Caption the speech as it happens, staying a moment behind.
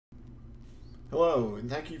Hello, and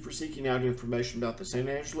thank you for seeking out information about the San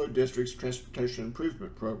Angelo District's Transportation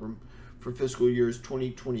Improvement Program for fiscal years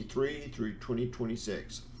 2023 through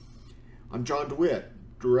 2026. I'm John DeWitt,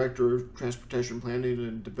 Director of Transportation Planning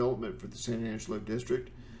and Development for the San Angelo District,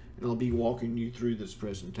 and I'll be walking you through this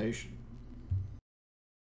presentation.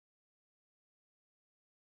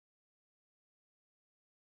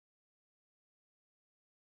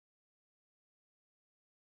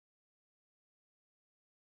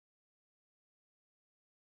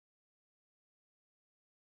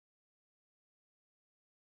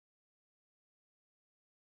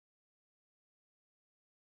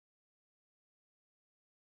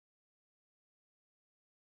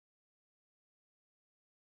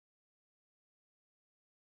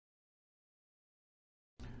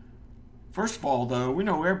 First of all, though, we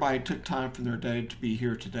know everybody took time from their day to be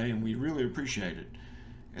here today, and we really appreciate it.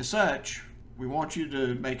 As such, we want you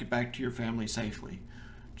to make it back to your family safely.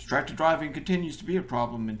 Distracted driving continues to be a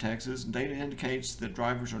problem in Texas, and data indicates that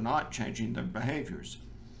drivers are not changing their behaviors.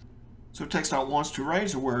 So TxDOT wants to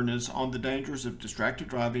raise awareness on the dangers of distracted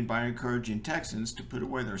driving by encouraging Texans to put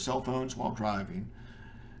away their cell phones while driving.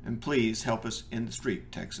 And please help us end the streak,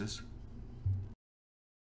 Texas.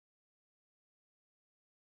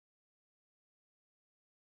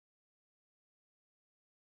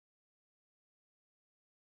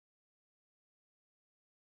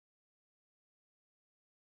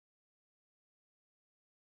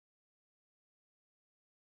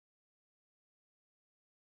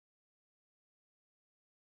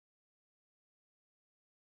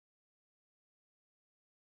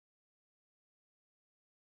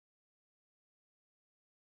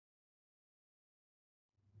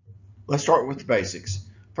 Let's start with the basics.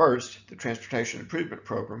 First, the Transportation Improvement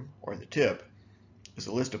Program, or the TIP, is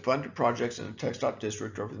a list of funded projects in the TxDOT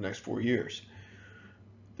District over the next 4 years.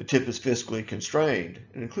 The TIP is fiscally constrained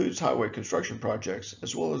and includes highway construction projects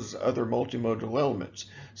as well as other multimodal elements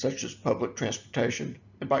such as public transportation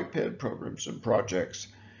and bike ped programs and projects.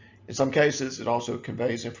 In some cases, it also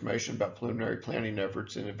conveys information about preliminary planning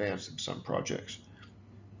efforts in advance of some projects.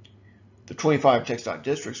 The 25 TxDOT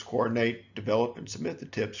districts coordinate, develop, and submit the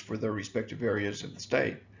TIPs for their respective areas of the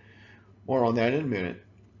state. More on that in a minute,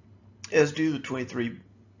 as do the 23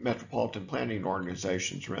 metropolitan planning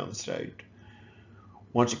organizations around the state.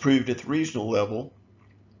 Once approved at the regional level,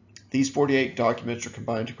 these 48 documents are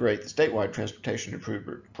combined to create the Statewide Transportation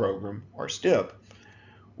Improvement Program, or STIP,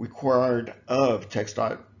 required of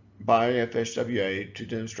TxDOT by FHWA to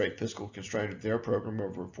demonstrate fiscal constraint of their program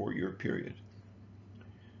over a 4-year period.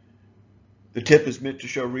 The TIP is meant to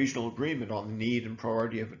show regional agreement on the need and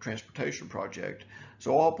priority of a transportation project,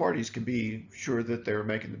 so all parties can be sure that they're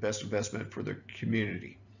making the best investment for their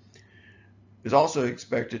community. It's also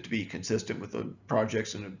expected to be consistent with the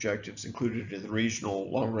projects and objectives included in the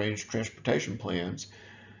regional long-range transportation plans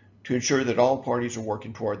to ensure that all parties are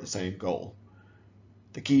working toward the same goal.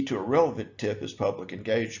 The key to a relevant TIP is public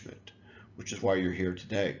engagement, which is why you're here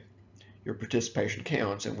today. Your participation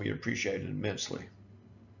counts, and we appreciate it immensely.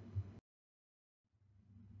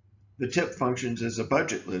 The TIP functions as a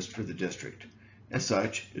budget list for the district. As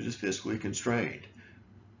such, it is fiscally constrained.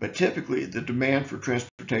 But typically, the demand for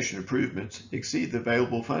transportation improvements exceed the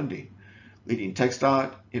available funding, leading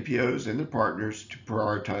TxDOT, MPOs, and their partners to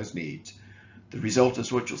prioritize needs. The result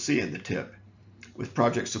is what you'll see in the TIP, with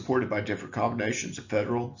projects supported by different combinations of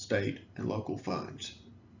federal, state, and local funds.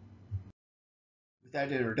 With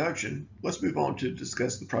that introduction, let's move on to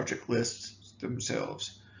discuss the project lists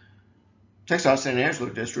themselves. TxDOT San Angelo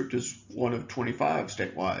District is one of 25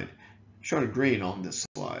 statewide, shown in green on this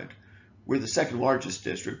slide. We're the second largest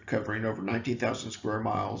district, covering over 19,000 square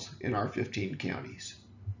miles in our 15 counties.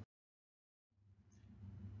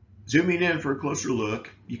 Zooming in for a closer look,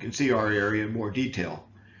 you can see our area in more detail.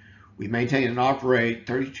 We maintain and operate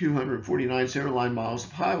 3,249 centerline miles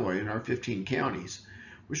of highway in our 15 counties,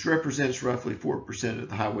 which represents roughly 4% of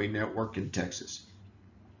the highway network in Texas.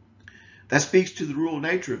 That speaks to the rural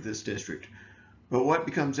nature of this district, but what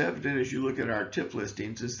becomes evident as you look at our TIP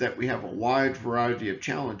listings is that we have a wide variety of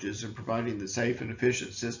challenges in providing the safe and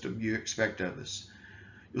efficient system you expect of us.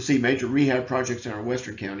 You'll see major rehab projects in our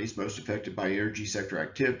western counties most affected by energy sector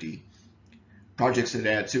activity, projects that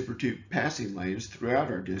add super tube passing lanes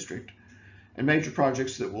throughout our district, and major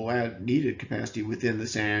projects that will add needed capacity within the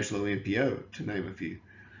San Angelo MPO, to name a few.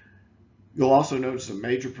 You'll also notice a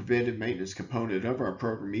major preventive maintenance component of our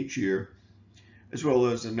program each year, as well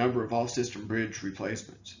as a number of all-system bridge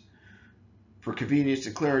replacements. For convenience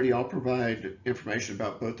and clarity, I'll provide information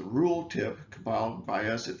about both the rural TIP compiled by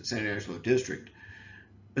us at the San Angelo District,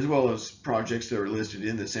 as well as projects that are listed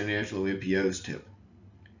in the San Angelo MPO's TIP.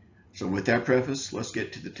 So with that preface, let's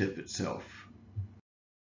get to the TIP itself.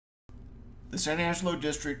 The San Angelo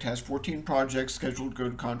District has 14 projects scheduled to go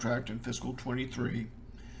to contract in fiscal 23,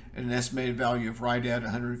 and an estimated value of right at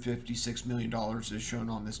 $156 million is shown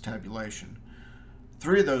on this tabulation.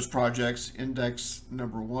 3 of those projects, index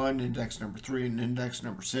number 1, index number 3, and index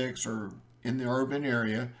number 6, are in the urban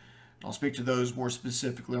area. I'll speak to those more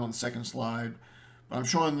specifically on the second slide, but I'm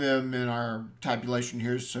showing them in our tabulation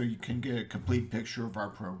here so you can get a complete picture of our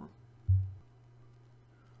program.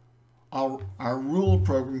 Our rural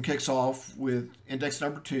program kicks off with index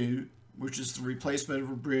number 2, which is the replacement of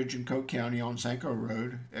a bridge in Coke County on Sanko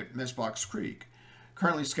Road at Messbox Creek.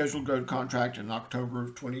 Currently scheduled to go to contract in October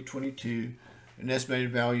of 2022. An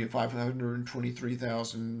estimated value of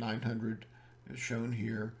 $523,900 is shown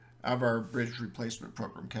here out of our bridge replacement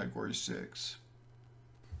program category 6.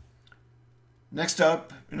 Next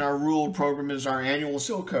up in our rural program is our annual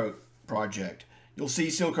seal coat project. You'll see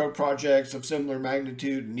seal coat projects of similar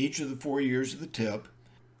magnitude in each of the 4 years of the TIP.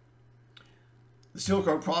 The seal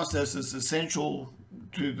coat process is essential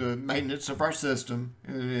to the maintenance of our system,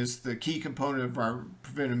 and it is the key component of our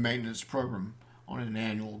preventive maintenance program on an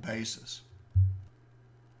annual basis.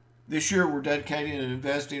 This year we're dedicating and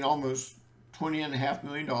investing almost $20.5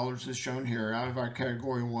 million, as shown here, out of our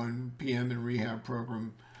Category 1 PM and rehab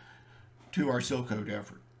program to our seal coat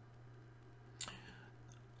effort.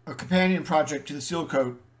 A companion project to the seal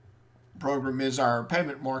coat program is our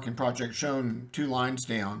pavement marking project, shown 2 lines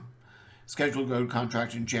down, scheduled to go to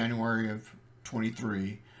contract in January of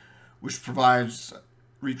 23, which provides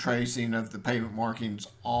retracing of the pavement markings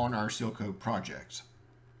on our seal coat projects.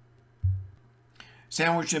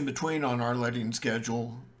 Sandwiched in between on our letting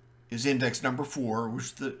schedule is index number 4,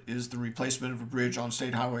 which is the replacement of a bridge on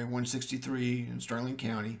State Highway 163 in Sterling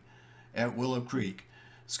County at Willow Creek,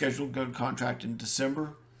 scheduled to go to contract in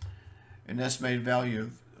December. An estimated value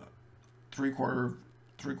of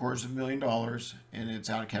 $750,000, and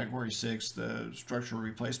it's out of Category 6, the structural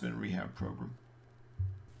replacement and rehab program.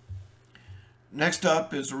 Next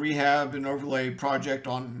up is a rehab and overlay project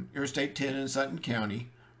on Interstate 10 in Sutton County,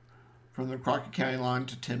 from the Crockett County line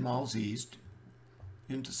to 10 miles east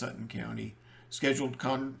into Sutton County, scheduled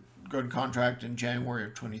to go to contract in January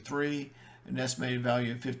of 23, an estimated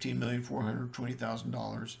value of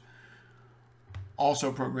 $15,420,000.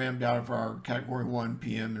 Also programmed out of our Category 1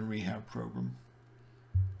 PM and rehab program.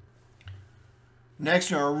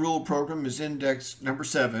 Next in our rural program is index number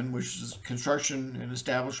 7, which is construction and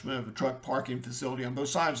establishment of a truck parking facility on both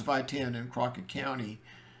sides of I-10 in Crockett County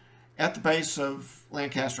at the base of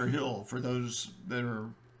Lancaster Hill, for those that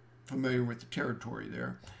are familiar with the territory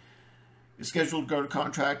there. It's scheduled to go to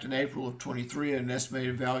contract in April of 23 at an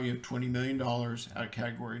estimated value of $20 million out of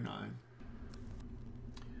Category 9.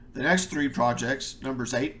 The next 3 projects,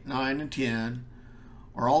 numbers 8, 9, and 10,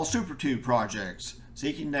 are all Super 2 projects,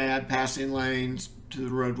 seeking to add passing lanes to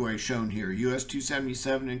the roadway shown here. US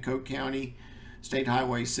 277 in Coke County, State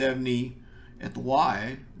Highway 70 at the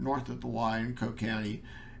Y, north of the Y in Coke County,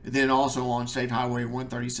 and then also on State Highway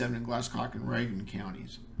 137 in Glasscock and Reagan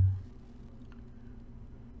counties.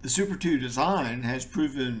 The Super 2 design has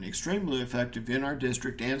proven extremely effective in our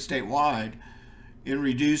district and statewide in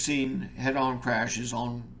reducing head-on crashes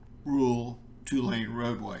on rural 2-lane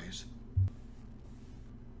roadways.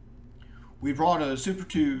 We brought a Super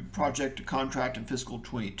 2 project to contract in fiscal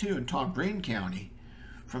 22 in Tom Green County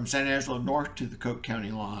from San Angelo north to the Coke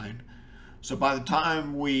County line. So by the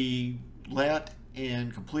time we let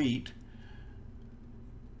and complete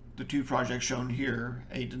the 2 projects shown here,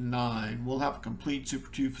 8 and 9, we'll have a complete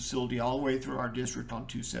Super 2 facility all the way through our district on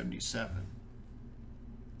 277.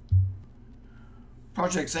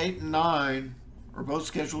 Projects 8 and 9 are both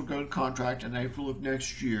scheduled to go to contract in April of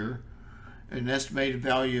next year, at an estimated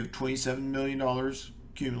value of $27 million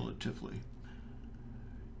cumulatively.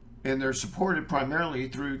 And they're supported primarily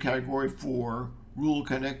through Category 4 rural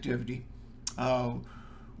connectivity,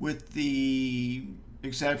 with the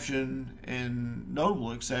exception and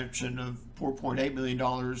notable exception of $4.8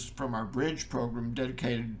 million from our bridge program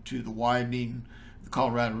dedicated to the widening of the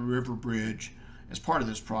Colorado River Bridge as part of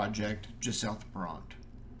this project just south of Bront.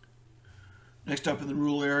 Next up in the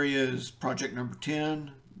rural area is project number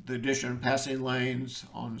 10, the addition of passing lanes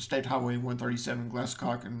on State Highway 137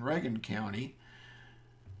 Glasscock and Reagan County.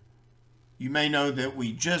 You may know that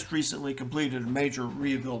we just recently completed a major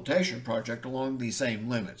rehabilitation project along these same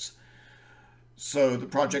limits. So the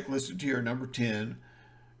project listed here, number 10,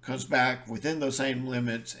 comes back within those same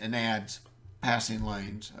limits and adds passing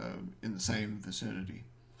lanes in the same vicinity.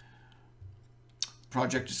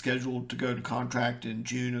 Project is scheduled to go to contract in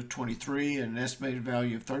June of 23 at an estimated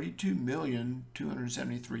value of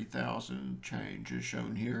 $32,273,000 change, as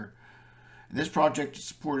shown here. And this project is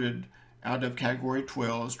supported out of Category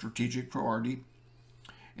 12, Strategic Priority,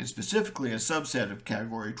 and specifically a subset of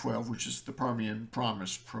Category 12, which is the Permian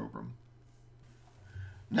Promise Program.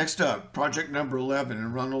 Next up, project number 11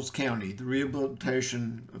 in Runnels County, the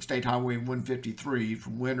rehabilitation of State Highway 153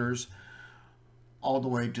 from Winters all the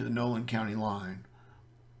way to the Nolan County line.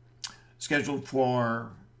 Scheduled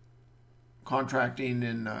for contracting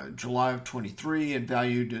in July of 23 and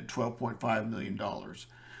valued at $12.5 million.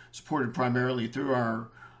 Supported primarily through our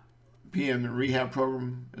PM and rehab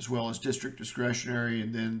program, as well as district discretionary,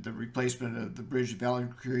 and then the replacement of the bridge at Valley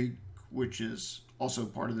Creek, which is also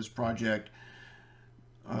part of this project,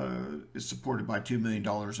 is supported by $2 million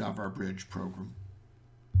out of our bridge program.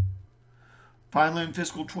 Finally, in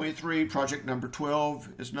fiscal 23, project number 12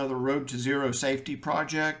 is another Road to Zero safety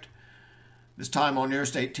project, this time on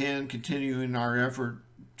Interstate 10, continuing our effort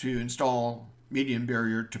to install median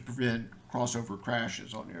barrier to prevent crossover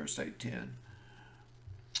crashes on Interstate 10.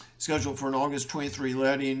 Scheduled for an August 23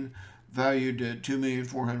 letting, valued at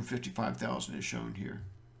 $2,455,000 as shown here.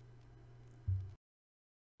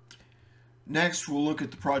 Next, we'll look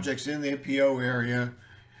at the projects in the MPO area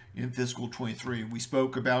in fiscal 23. We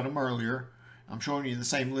spoke about them earlier. I'm showing you the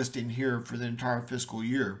same listing here for the entire fiscal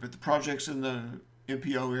year, but the projects in the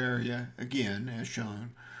MPO area, again, as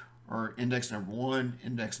shown, are index number 1,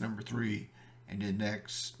 index number 3, and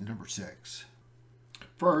index number 6.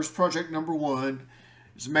 First, project number 1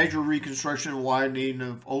 is a major reconstruction and widening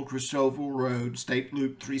of Old Cristoville Road, State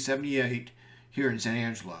Loop 378, here in San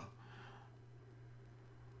Angelo.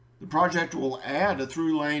 The project will add a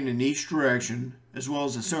through lane in each direction, as well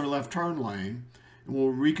as a center left turn lane, and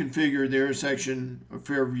will reconfigure the intersection of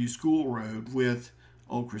Fairview School Road with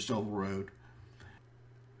Old Cristoville Road.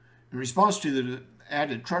 In response to the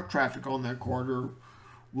added truck traffic on that corridor,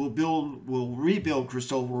 we'll rebuild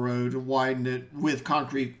Cristoville Road and widen it with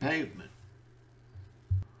concrete pavement.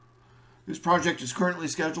 This project is currently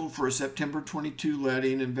scheduled for a September 22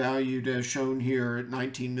 letting and valued as shown here at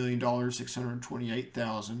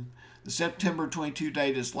 $19,628,000. The September 22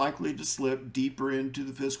 date is likely to slip deeper into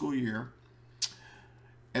the fiscal year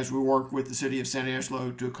as we work with the City of San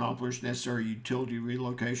Angelo to accomplish necessary utility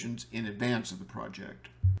relocations in advance of the project.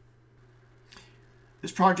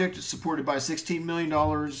 This project is supported by $16 million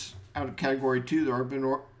out of Category 2, the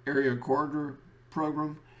Urban Area Corridor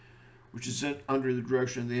Program, which is under the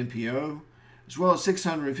direction of the MPO, as well as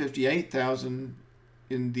 $658,000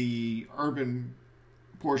 in the urban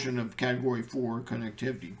portion of Category 4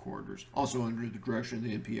 connectivity corridors, also under the direction of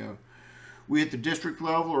the MPO. We at the district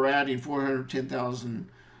level are adding $410,000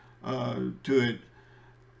 to it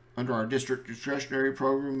under our district discretionary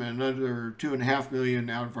program, and another $2.5 million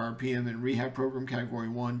out of our PM and rehab program, Category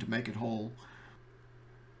 1, to make it whole.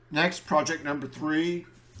 Next, project number 3,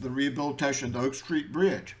 the rehabilitation of the Oak Street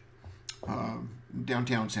Bridge,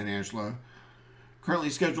 downtown San Angelo. Currently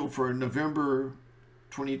scheduled for a November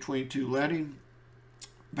 2022 letting,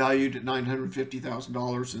 valued at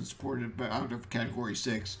 $950,000 and supported out of Category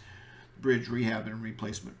 6, Bridge Rehab and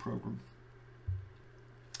Replacement Program.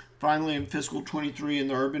 Finally, in fiscal 23 in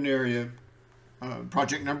the urban area,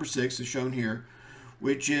 project number 6 is shown here,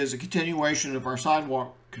 which is a continuation of our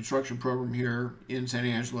sidewalk construction program here in San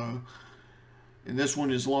Angelo. And this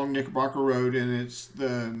one is along Knickerbocker Road, and it's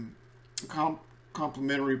the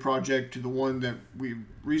complementary project to the one that we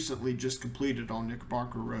recently just completed on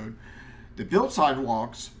Knickerbocker Road. They built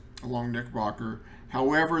sidewalks along Knickerbocker,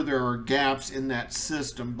 however, there are gaps in that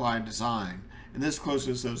system by design. And this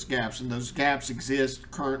closes those gaps, and those gaps exist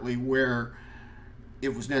currently where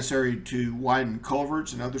it was necessary to widen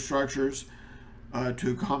culverts and other structures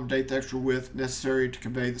to accommodate the extra width necessary to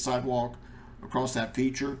convey the sidewalk across that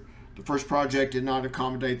feature. The first project did not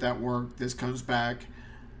accommodate that work. This comes back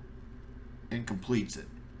and completes it.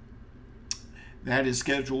 That is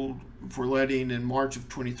scheduled for letting in March of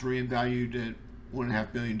 23 and valued at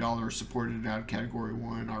 $1.5 million, supported out of Category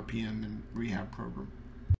 1 RPM and rehab program.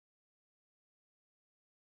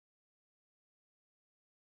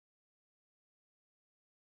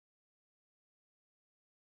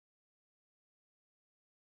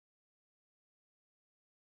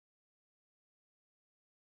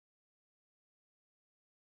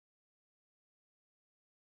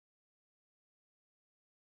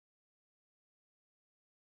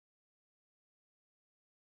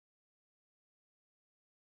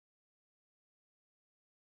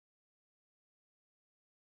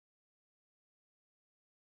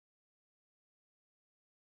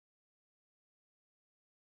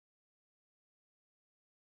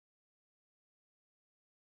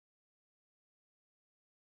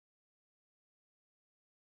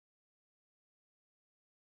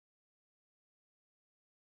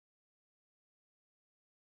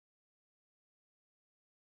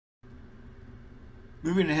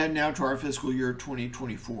 Moving ahead now to our fiscal year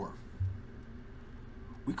 2024.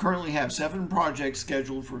 We currently have 7 projects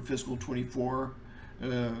scheduled for fiscal 24.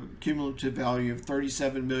 Cumulative value of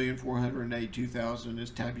 $37,482,000 is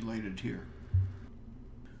tabulated here.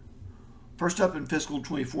 First up in fiscal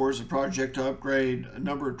 24 is a project to upgrade a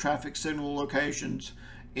number of traffic signal locations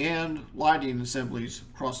and lighting assemblies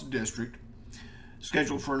across the district.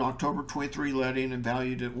 Scheduled for an October 23 letting and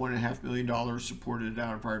valued at $1.5 million, supported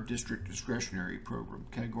out of our district discretionary program,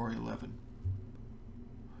 category 11.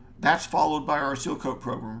 That's followed by our seal coat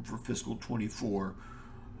program for fiscal 24,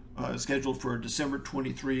 scheduled for a December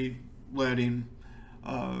 23 letting,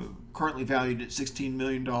 currently valued at $16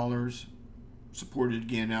 million, supported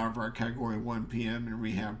again out of our category 1 PM and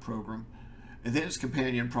rehab program. And then its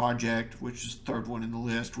companion project, which is the third one in the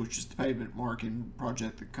list, which is the pavement marking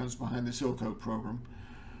project that comes behind the seal coat program,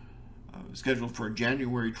 scheduled for a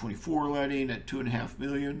January 24 letting at $2.5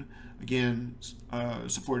 million, again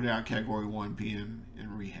supported out category 1 PM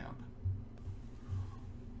in rehab.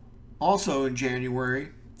 Also in January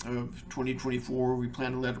of 2024, we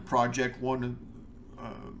plan to let a project,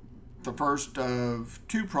 the first of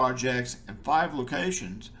 2 projects and 5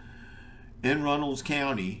 locations in Runnels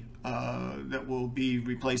County that will be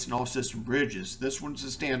replacing off-system bridges. This one's a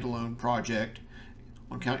standalone project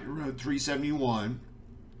on County Road 371.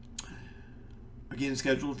 Again,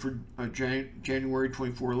 scheduled for a January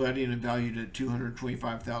 24 letting and valued at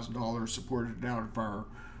 $225,000, supported out of our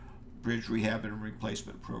bridge rehab and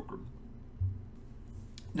replacement program.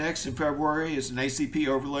 Next in February is an ACP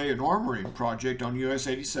overlay and armoring project on US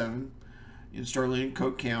 87 in Sterling and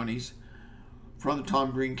Coke counties, from the Tom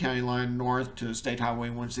Green County line north to State Highway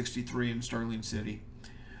 163 in Sterling City.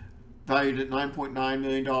 Valued at $9.9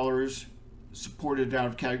 million, supported out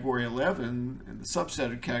of Category 11 and the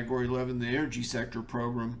subset of Category 11, the Energy Sector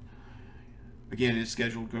Program. Again, it's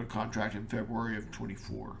scheduled to go to contract in February of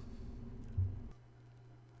 24.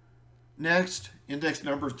 Next, index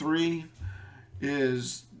number 3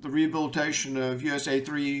 is the rehabilitation of USA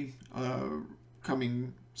 3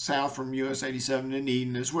 coming south from US 87 in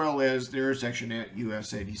Eden, as well as the intersection at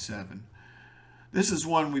US 87. This is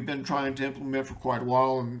one we've been trying to implement for quite a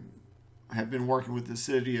while and have been working with the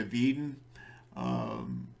city of Eden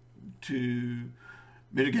to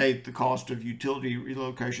mitigate the cost of utility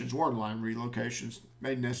relocations, water line relocations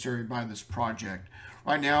made necessary by this project.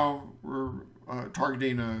 Right now, we're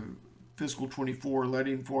targeting a fiscal 24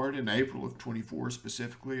 letting for it in April of 24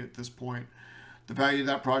 specifically at this point. The value of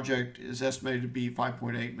that project is estimated to be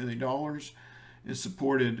 $5.8 million. It's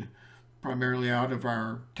supported primarily out of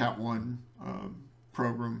our Cat 1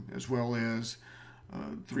 program, as well as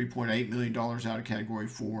 $3.8 million out of Category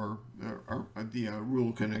 4, the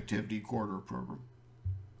Rural Connectivity Corridor program.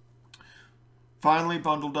 Finally,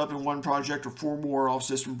 bundled up in one project are 4 more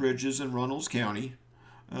off-system bridges in Runnels County,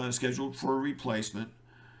 scheduled for replacement.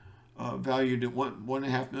 Valued at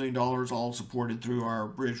 $1.5 million, all supported through our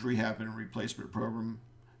bridge rehab and replacement program,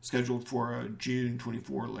 scheduled for a June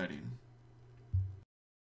 24 letting.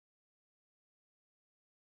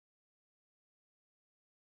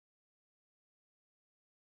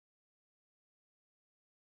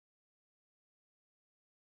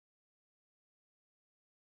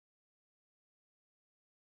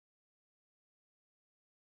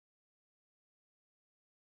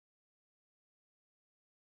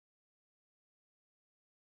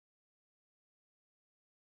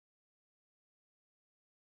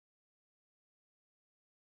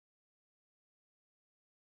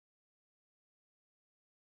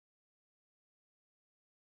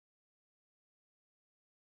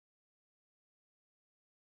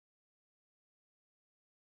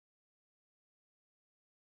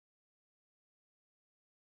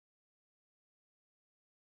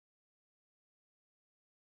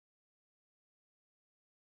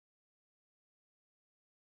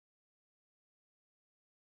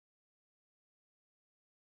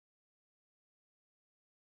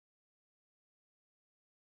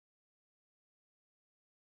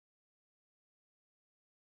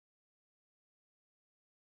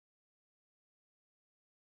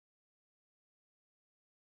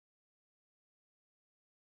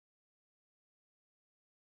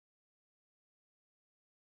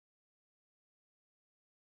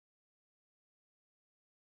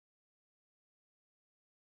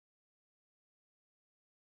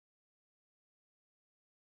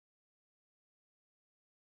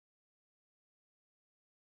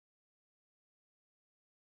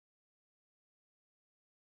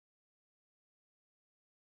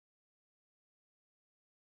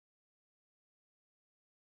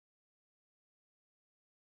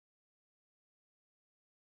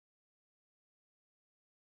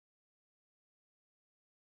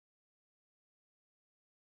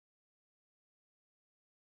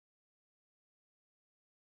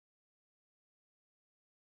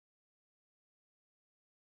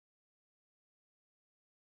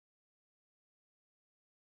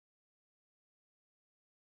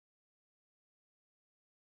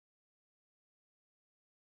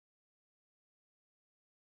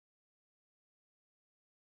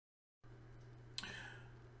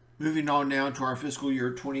 Moving on now to our fiscal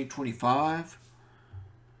year 2025.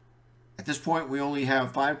 At this point, we only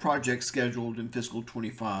have 5 projects scheduled in fiscal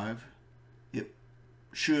 25. It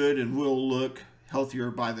should and will look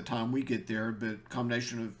healthier by the time we get there, but a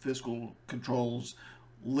combination of fiscal controls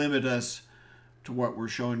limit us to what we're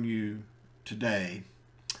showing you today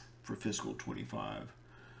for fiscal 25.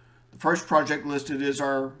 The first project listed is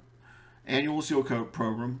our annual seal coat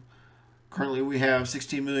program. Currently, we have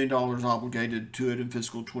 $16 million obligated to it in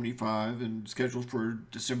fiscal 25 and scheduled for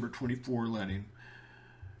December 24 letting.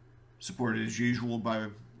 Supported as usual by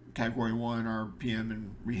Category 1, our PM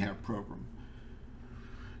and rehab program.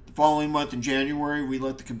 The following month in January, we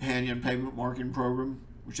let the companion pavement marking program,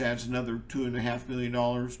 which adds another $2.5 million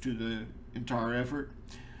to the entire effort.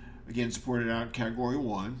 Again, supported out of Category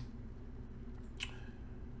 1.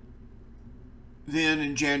 Then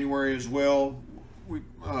in January as well, we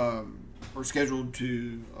are scheduled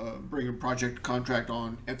to bring a project contract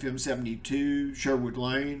on FM 72 Sherwood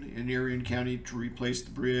Lane in Irion County to replace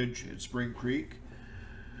the bridge at Spring Creek.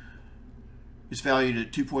 It's valued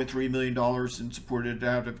at $2.3 million and supported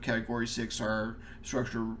out of Category 6, our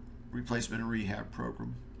structure replacement and rehab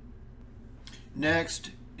program.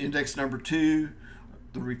 Next, index number 2,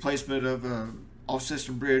 the replacement of an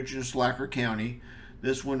off-system bridge in Schleicher County.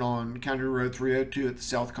 This one on County Road 302 at the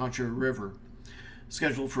South Concho River.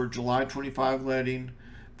 Scheduled for July 25 letting,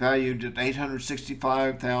 valued at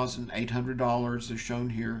 $865,800 as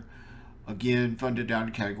shown here. Again, funded down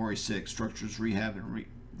to Category 6, structures rehab and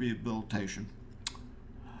rehabilitation.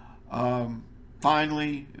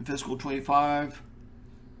 Finally, in fiscal 25,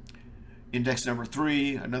 index number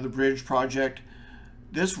 3, another bridge project.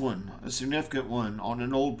 This one, a significant one, on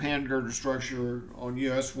an old pan girder structure on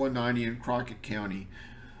US 190 in Crockett County.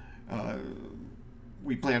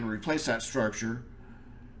 We plan to replace that structure.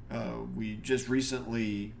 We just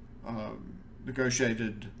recently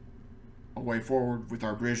negotiated a way forward with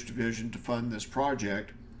our bridge division to fund this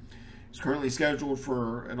project. It's currently scheduled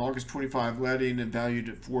for an August 25 letting and valued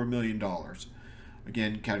at $4 million.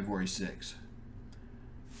 Again, Category 6.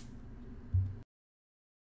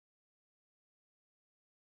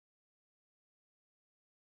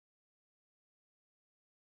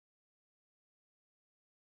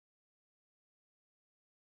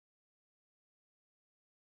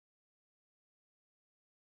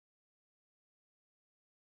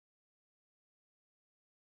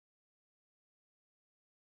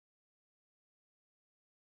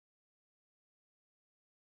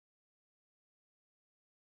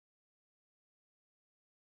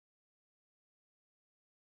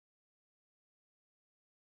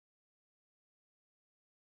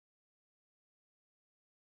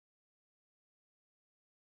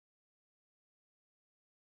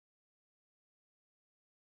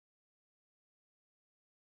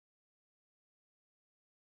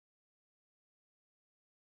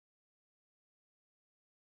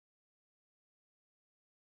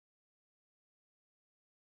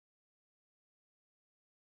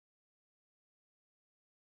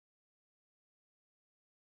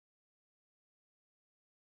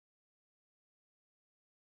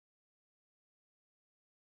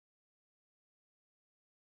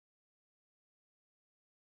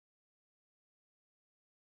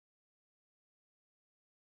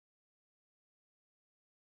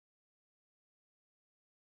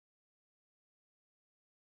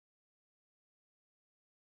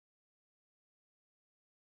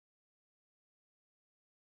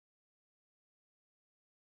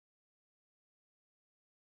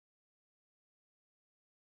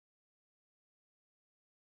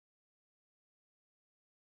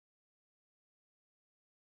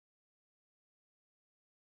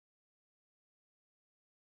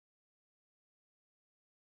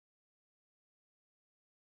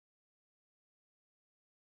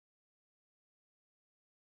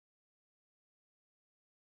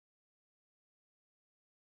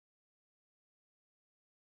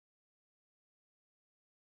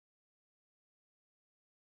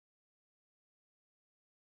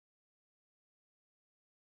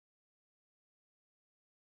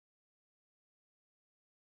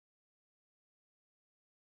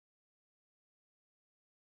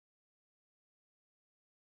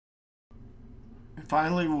 And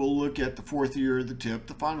finally, we'll look at the 4th year of the TIP,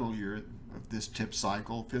 the final year of this TIP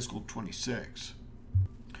cycle, fiscal 26.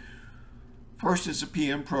 First is a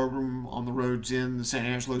PM program on the roads in the San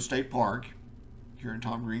Angelo State Park here in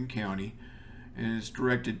Tom Green County, and it's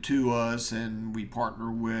directed to us, and we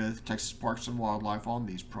partner with Texas Parks and Wildlife on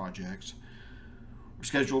these projects. We're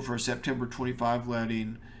scheduled for a September 25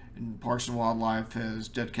 letting, and Parks and Wildlife has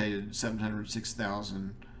dedicated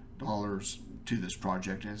 $706,000 to this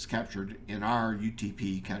project, and it's captured in our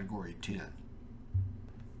UTP Category 10.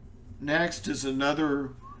 Next is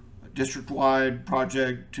another district-wide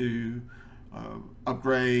project to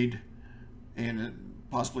upgrade and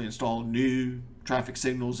possibly install new traffic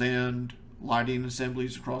signals and lighting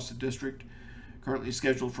assemblies across the district. Currently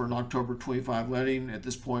scheduled for an October 25 letting. At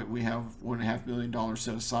this point, we have $1.5 million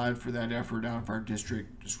set aside for that effort out of our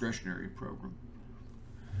district discretionary program.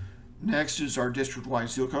 Next is our district-wide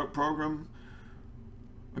seal coat program.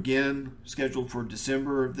 Again, scheduled for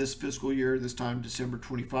December of this fiscal year, this time December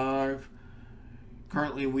 25.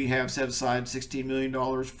 Currently, we have set aside $16 million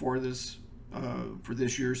for this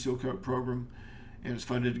year's seal coat program, and it's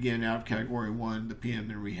funded again out of Category 1, the PM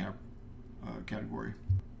and rehab category.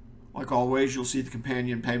 Like always, you'll see the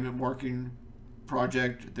companion pavement marking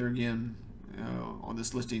project there again on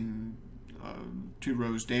this listing, 2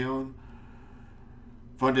 rows down.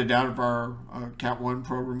 Funded out of our Cat 1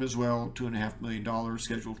 program as well, $2.5 million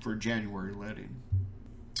scheduled for January letting.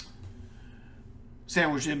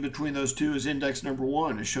 Sandwiched in between those two is index number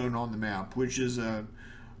 1, as shown on the map, which is a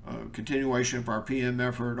continuation of our PM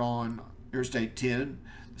effort on Interstate 10,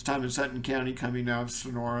 this time in Sutton County, coming out of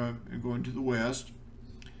Sonora and going to the west.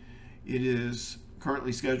 It is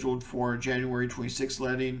currently scheduled for January 26th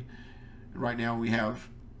letting, and right now we have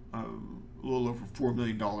a little over $4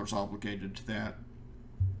 million obligated to that.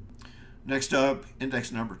 Next up,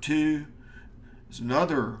 index number 2 is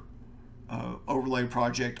another overlay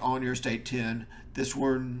project on Interstate 10, this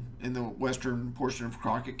one in the western portion of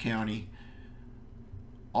Crockett County,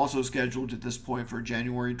 also scheduled at this point for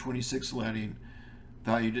January 26th letting,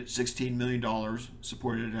 valued at $16 million,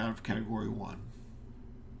 supported out of Category 1.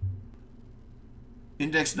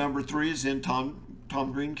 Index number 3 is in Tom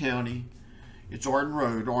Green County. It's Arden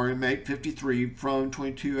Road, RM 853, from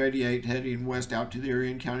 2288 heading west out to the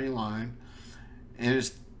Irion County line, and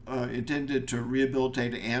it's intended to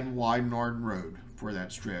rehabilitate and widen Arden Road for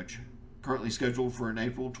that stretch. Currently scheduled for an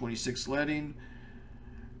April 26th letting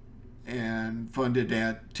and funded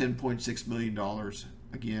at $10.6 million,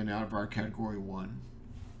 again out of our Category 1.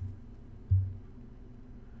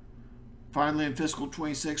 Finally, in fiscal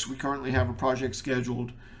 26, we currently have a project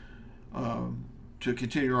scheduled to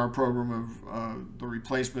continue our program of the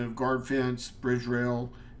replacement of guard fence, bridge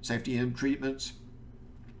rail, safety end treatments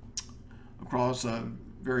across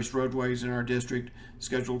various roadways in our district,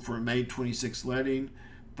 scheduled for a May 26th letting,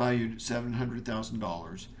 valued at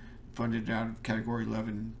 $700,000, funded out of Category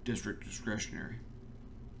 11 district discretionary.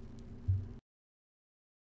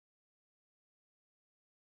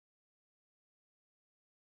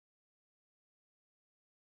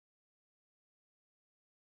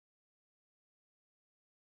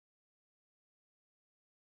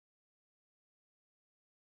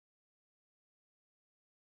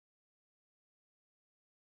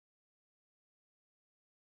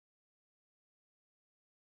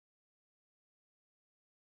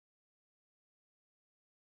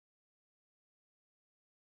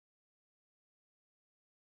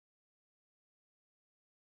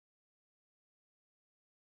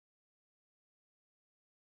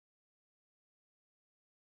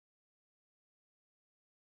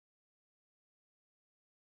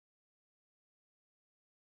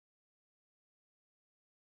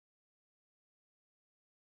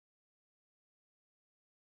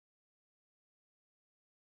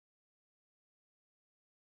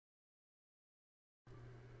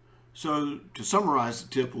 So to summarize the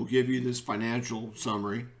tip, we'll give you this financial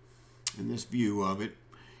summary and this view of it.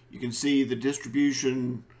 You can see the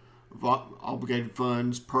distribution of obligated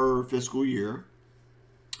funds per fiscal year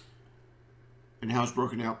and how it's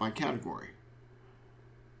broken out by category.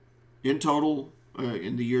 In total,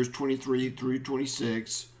 in the years 23 through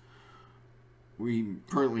 26, we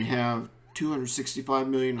currently have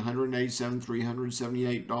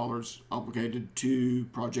 $265,187,378 obligated to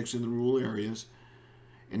projects in the rural areas,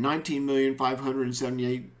 and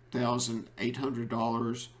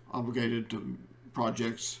 $19,578,800 obligated to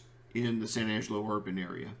projects in the San Angelo urban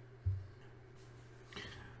area.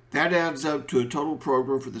 That adds up to a total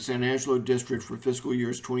program for the San Angelo District for fiscal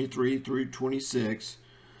years 23 through 26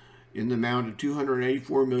 in the amount of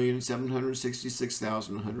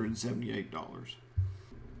 $284,766,178.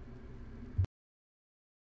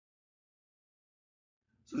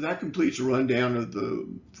 So that completes a rundown of the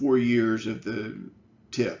 4 years of the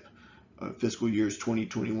TIP, fiscal years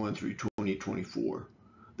 2021 through 2024.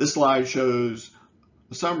 This slide shows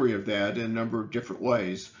a summary of that in a number of different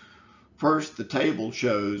ways. First, the table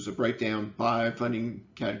shows a breakdown by funding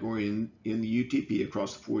category in the UTP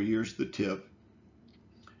across the 4 years of the TIP.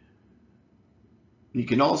 You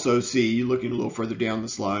can also see, looking a little further down the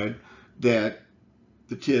slide, that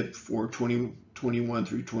The TIP for 2021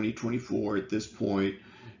 through 2024 at this point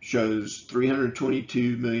shows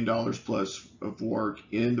 $322 million plus of work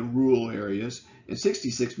in the rural areas and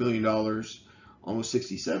 $66 million, almost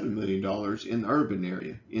 $67 million in the urban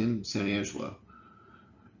area in San Angelo,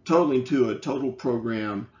 totaling to a total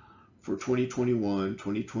program for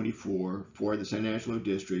 2021-2024 for the San Angelo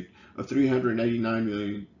District of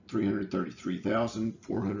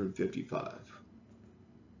 $389,333,455.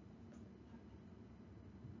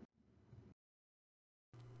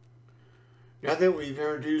 Now that we've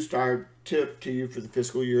introduced our TIP to you for the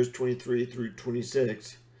fiscal years 23 through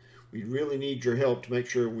 26, we really need your help to make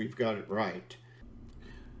sure we've got it right.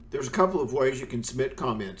 There's a couple of ways you can submit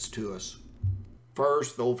comments to us.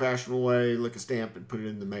 First, the old-fashioned way, lick a stamp and put it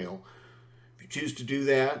in the mail. If you choose to do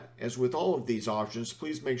that, as with all of these options,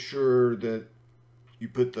 please make sure that you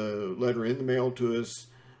put the letter in the mail to us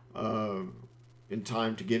in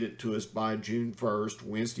time to get it to us by June 1st,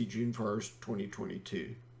 Wednesday, June 1st,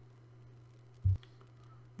 2022.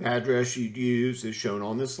 The address you'd use is shown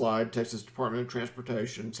on this slide: Texas Department of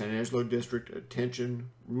Transportation, San Angelo District, attention,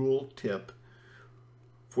 rural TIP,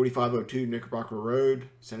 4502 Knickerbocker Road,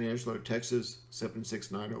 San Angelo, Texas,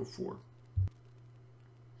 76904.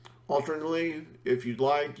 Alternately, if you'd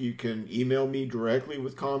like, you can email me directly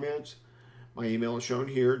with comments. My email is shown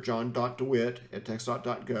here,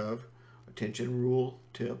 john.dewitt@txdot.gov, attention, rural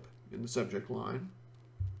TIP in the subject line.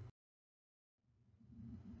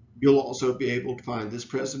 You'll also be able to find this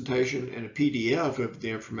presentation and a PDF of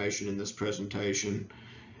the information in this presentation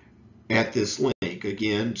at this link.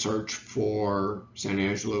 Again, search for San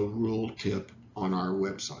Angelo Rural TIP on our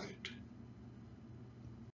website.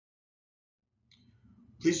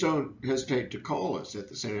 Please don't hesitate to call us at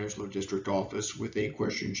the San Angelo District office with any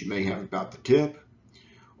questions you may have about the TIP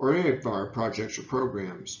or any of our projects or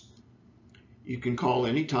programs. You can call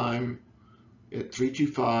anytime at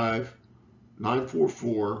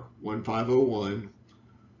 325-944-1501,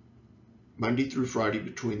 Monday through Friday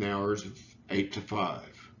between the hours of 8 to 5.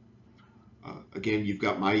 Again, you've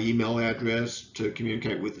got my email address to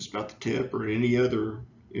communicate with us about the TIP or any other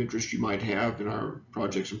interest you might have in our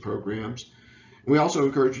projects and programs. We also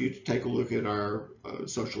encourage you to take a look at our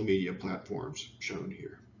social media platforms shown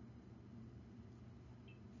here.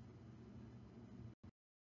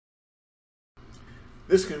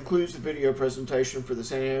 This concludes the video presentation for the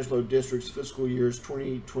San Angelo District's fiscal years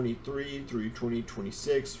 2023 through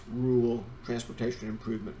 2026 Rural Transportation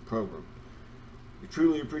Improvement Program. We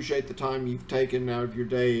truly appreciate the time you've taken out of your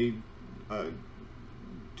day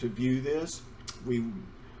to view this. We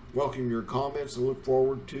welcome your comments and look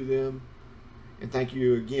forward to them. And thank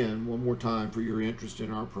you again one more time for your interest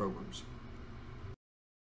in our programs.